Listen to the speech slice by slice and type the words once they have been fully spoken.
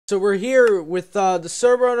So we're here with the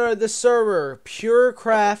server owner of this server,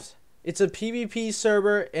 PureCraft. It's a PvP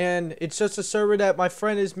server, and it's just a server that my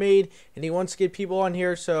friend has made, and he wants to get people on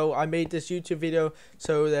here. So I made this YouTube video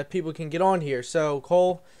so that people can get on here. So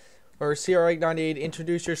Cole, or CR98,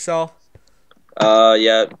 introduce yourself.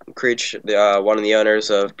 Yeah, Creech, one of the owners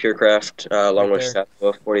of PureCraft, along with Staff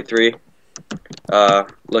 43.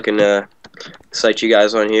 Looking to excite you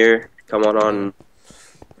guys on here. Come on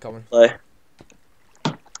and play.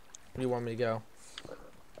 Where do you want me to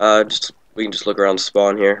go? We can just look around the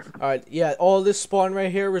spawn here. Alright, yeah, all this spawn right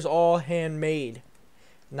here was all handmade,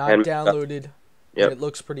 not downloaded. Yep. And it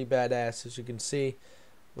looks pretty badass, as you can see.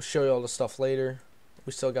 We'll show you all the stuff later.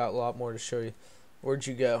 We still got a lot more to show you. Where'd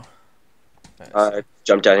you go?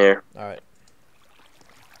 Jump down here. Alright.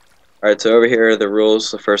 Alright, so over here are the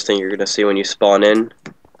rules. The first thing you're going to see when you spawn in.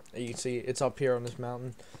 You can see it's up here on this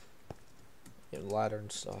mountain. You have a ladder and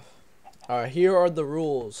stuff. Alright, here are the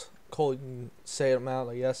rules. Cole, you can say them out,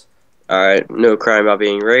 I guess. Alright, no crime about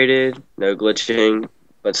being raided, no glitching,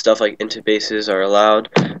 but stuff like into bases are allowed.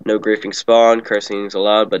 No griefing spawn, cursing is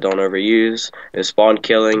allowed, but don't overuse. No spawn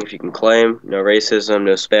killing if you can claim. No racism,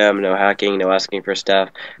 no spam, no hacking, no asking for staff.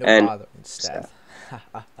 No and bothering staff.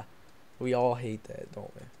 We all hate that,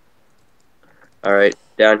 don't we? Alright,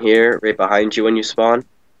 down here, right behind you when you spawn,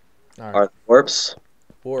 are the warps.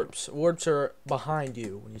 Warps are behind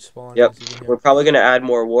you when you spawn. Yep, we're probably going to add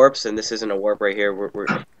more warps, and this isn't a warp right here. We're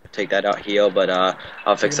take that out, heal, but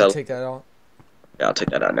I'll fix that. Take that out? Yeah, I'll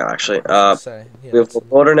take that out now, actually. Yeah, we have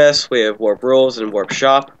warp wilderness, we have warp rules, and warp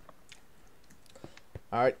shop.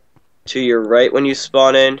 Alright. To your right when you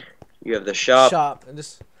spawn in, you have the shop. And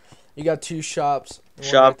you got two shops.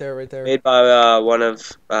 Shop right there. Made by one of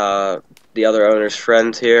the other owner's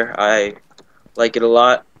friends here. I like it a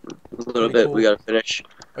lot. A little bit. Cool. We gotta finish.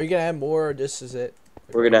 Are you gonna add more, or this is it?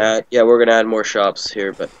 We're gonna add more shops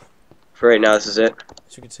here, but for right now, this is it.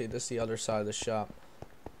 As you can see, this is the other side of the shop.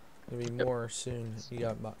 There'll be more soon. You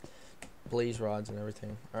got blaze rods and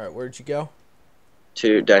everything. All right, where'd you go?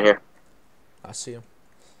 Down here. I see him.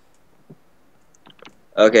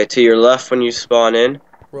 Okay, to your left when you spawn in,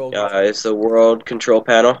 it's the world control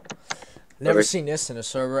panel. Never seen this in a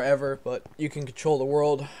server ever, but you can control the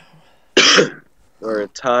world. Or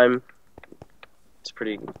time. It's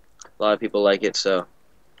pretty. A lot of people like it, so.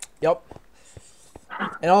 Yep.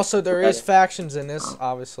 And also, there is factions in this.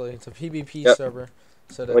 Obviously, it's a PvP server.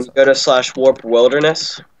 So that's when you go to /warp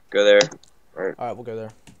wilderness, go there. All right, we'll go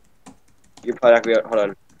there. You're probably not gonna be. Hold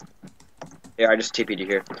on. Yeah, I just TP'd you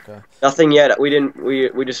here. Okay. Nothing yet. We didn't.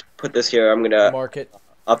 We just put this here. I'm gonna mark it.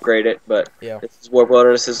 Upgrade it, but yeah. This is warp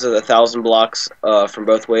wilderness. This is 1,000 blocks from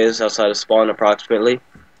both ways outside of spawn, approximately.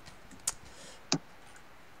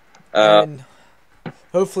 And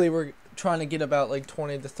hopefully we're trying to get about like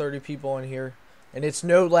 20 to 30 people in here, and it's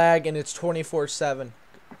no lag, and it's 24/7.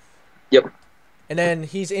 Yep. And then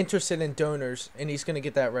he's interested in donors, and he's gonna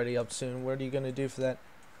get that ready up soon. What are you gonna do for that?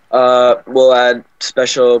 We'll add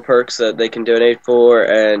special perks that they can donate for,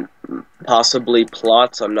 and possibly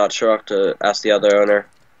plots. I'm not sure. I have to ask the other owner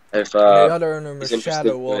if the other owner he's interested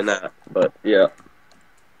Shadow Wolf. in that. But yeah,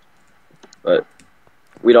 but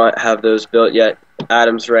we don't have those built yet.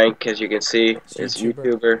 Adam's rank, as you can see, is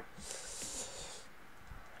YouTuber.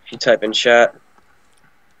 If you type in chat.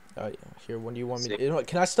 Oh yeah. Here, when do you want me to?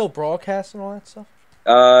 Can I still broadcast and all that stuff?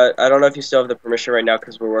 I don't know if you still have the permission right now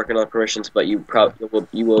because we're working on the permissions, but you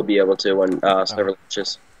will be able to when server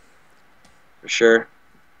launches. For sure.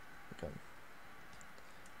 Okay.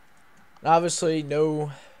 Obviously,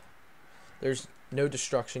 there's no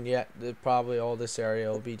destruction yet. Probably all this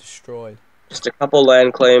area will be destroyed. Just a couple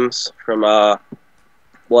land claims from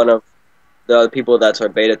one of the other people that's our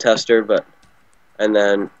beta tester, and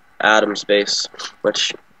then Adam's base,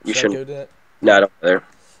 which you shouldn't. No, I don't go there.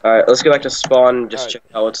 Alright, let's go back to spawn. Just check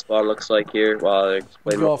out what spawn looks like here while I explain.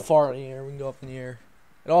 We can go up far in the air. We can go up in the air.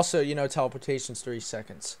 And also, teleportation's 3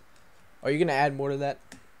 seconds. Are you gonna add more to that?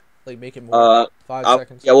 Like make it more? 5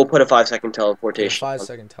 seconds. Yeah, we'll put a 5-second teleportation.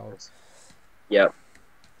 5-second teleport. Yep.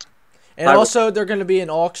 And also, they're gonna be an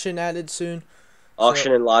auction added soon.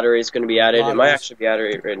 Auction and lottery is gonna be added. It might actually be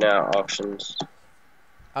added right now. Auctions.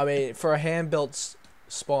 I mean, for a hand-built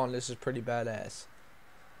spawn, this is pretty badass.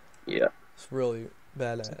 Yeah. It's really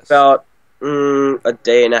badass. About a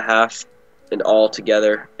day and a half in all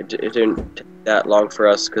together. It didn't take that long for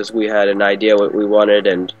us because we had an idea what we wanted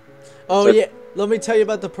and. Oh yeah, let me tell you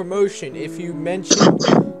about the promotion. If you mention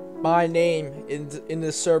my name in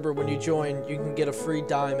the server when you join, you can get a free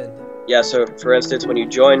diamond. Yeah. So for instance, when you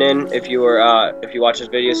join in, if you watch this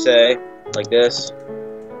video, say like this.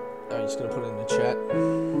 I'm just gonna put it in the chat.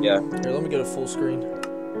 Yeah. Here, let me go to full screen.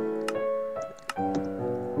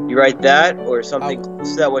 You write that or something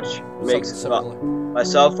close to that, which makes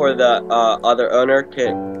myself or the other owner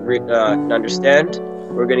can understand.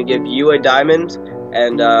 We're gonna give you a diamond,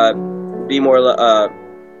 and be more.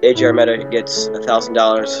 AJR Meta gets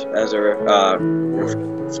 $1,000 as a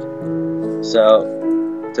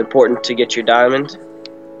so it's important to get your diamond.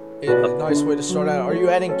 A nice way to start out. Are you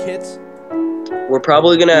adding kits? We're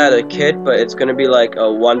probably gonna add a kit, but it's gonna be like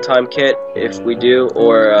a one-time kit if we do,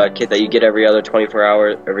 or a kit that you get every 24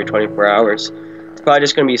 hours. It's probably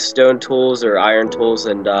just gonna be stone tools or iron tools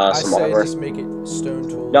and some armor. Just make it stone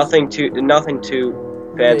tools. Nothing too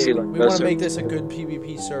fancy. We want to make this a good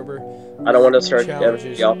PvP server. I don't want to start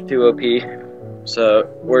everything off too OP, so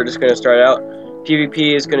we're just gonna start out.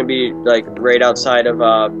 PvP is gonna be like right outside of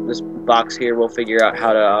this box here. We'll figure out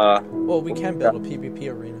how to. Well, we can build a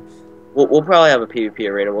PvP arena. We'll probably have a PvP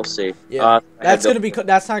arena. We'll see. Yeah, that's not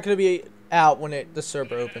gonna be out when the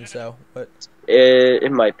server opens though. But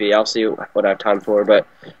it might be. I'll see what I have time for. But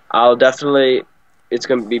I'll definitely. It's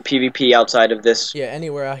gonna be PvP outside of this. Yeah,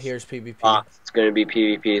 anywhere out here is PvP. It's gonna be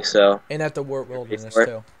PvP. So. And at the wilderness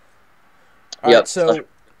too. Alright, so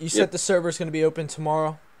you said the server's gonna be open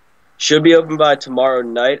tomorrow. Should be open by tomorrow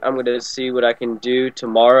night. I'm gonna see what I can do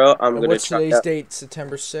tomorrow. What's today's date?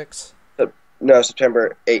 September 6th. No,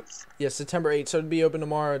 September 8th. Yeah, September 8th. So it'll be open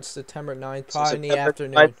tomorrow. It's September 9th, probably in the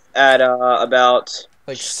afternoon. 9th at about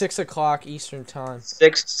like 6 o'clock Eastern time.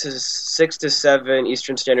 6 to 7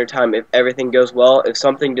 Eastern Standard Time. If everything goes well, if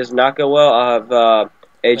something does not go well, I'll have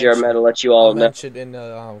AJR Meta let you all know. Mention in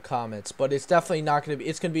the comments, but it's definitely not gonna be.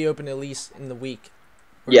 It's gonna be open at least in the week,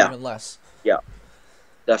 or even less. Yeah,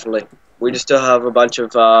 definitely. We just still have a bunch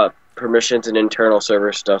of permissions and internal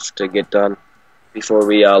server stuff to get done before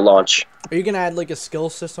we launch. Are you gonna add like a skill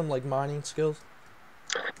system, like mining skills?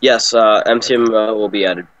 Yes, MCM will be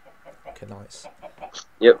added. Okay, nice.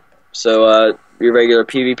 Yep. So your regular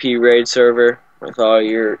PvP raid server with all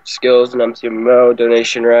your skills and MCMO,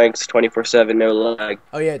 donation ranks, 24/7, no lag.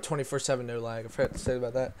 Oh yeah, 24/7, no lag. I forgot to say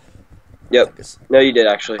about that. Yep. No, you did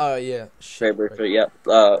actually. Oh yeah. Yep.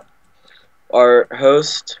 Our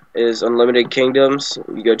host is Unlimited Kingdoms.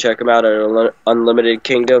 You go check him out at Unlimited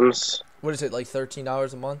Kingdoms. What is it, like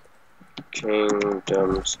 $13 a month?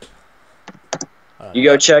 Kingdoms. You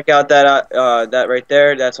go check out that right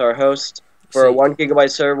there. That's our host. For a 1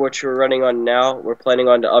 gigabyte server, which we're running on now, we're planning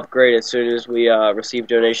on to upgrade as soon as we receive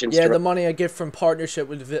donations. Yeah, the money I get from partnership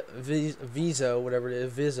with Viso, whatever it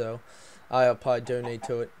is, Viso, I'll probably donate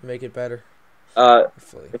to it, make it better.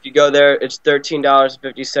 If you go there, it's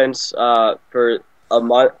 $13.50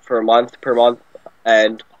 per month,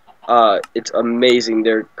 and it's amazing.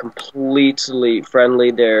 They're completely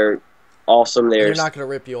friendly. They're awesome. They're not gonna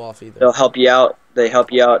rip you off either. They'll help you out. They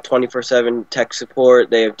help you out 24/7 tech support.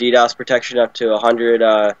 They have DDoS protection up to 100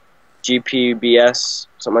 Gbps,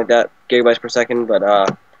 something like that, gigabytes per second. But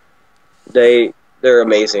they're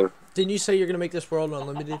amazing. Didn't you say you're gonna make this world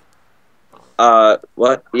unlimited?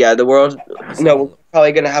 What? Yeah, the world. No, we're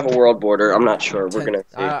probably gonna have a world border. I'm not sure. We're gonna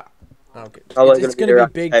see. Okay. It's gonna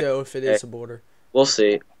be big though if it is a border. We'll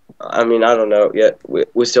see. I mean, I don't know yet.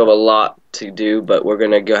 We still have a lot to do, but we're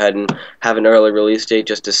gonna go ahead and have an early release date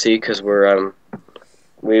just to see, because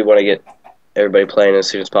we want to get everybody playing as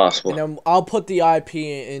soon as possible. And I'll put the IP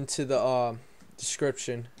into the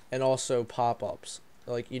description and also pop-ups,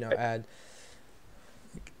 like add.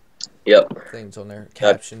 Things on there,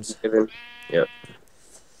 captions. Yep.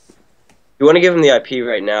 You want to give them the IP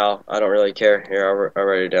right now? I don't really care. Here, I'll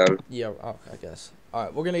write it down. Yeah, I guess. All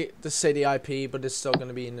right, we're gonna just say the IP, but it's still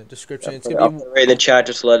gonna be in the description. It's gonna be right in the chat.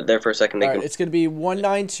 Just let it there for a second. It's gonna be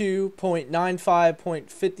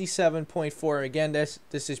 192.95.57.4. Again, this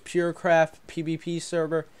is PureCraft PvP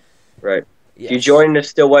server. Right. Yes. If you join, it's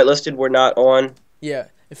still whitelisted. We're not on. Yeah.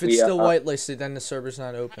 If it's still whitelisted, then the server's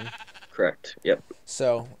not open. Correct. Yep.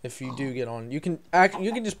 So if you do get on, you can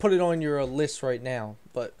just put it on your list right now,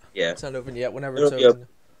 but it's not open yet. Whenever it's open.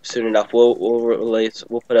 Soon enough, we'll release.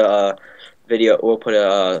 We'll put a video. We'll put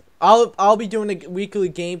a. I'll be doing a weekly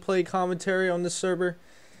gameplay commentary on this server,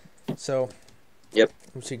 so. Yep.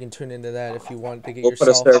 So you can tune into that if you want to get yourself.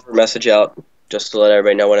 We'll put a server message out just to let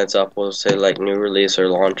everybody know when it's up. We'll say like new release or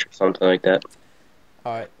launch or something like that.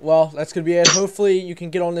 All right. Well, that's gonna be it. Hopefully, you can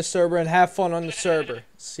get on this server and have fun on the server.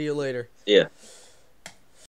 See you later. Yeah.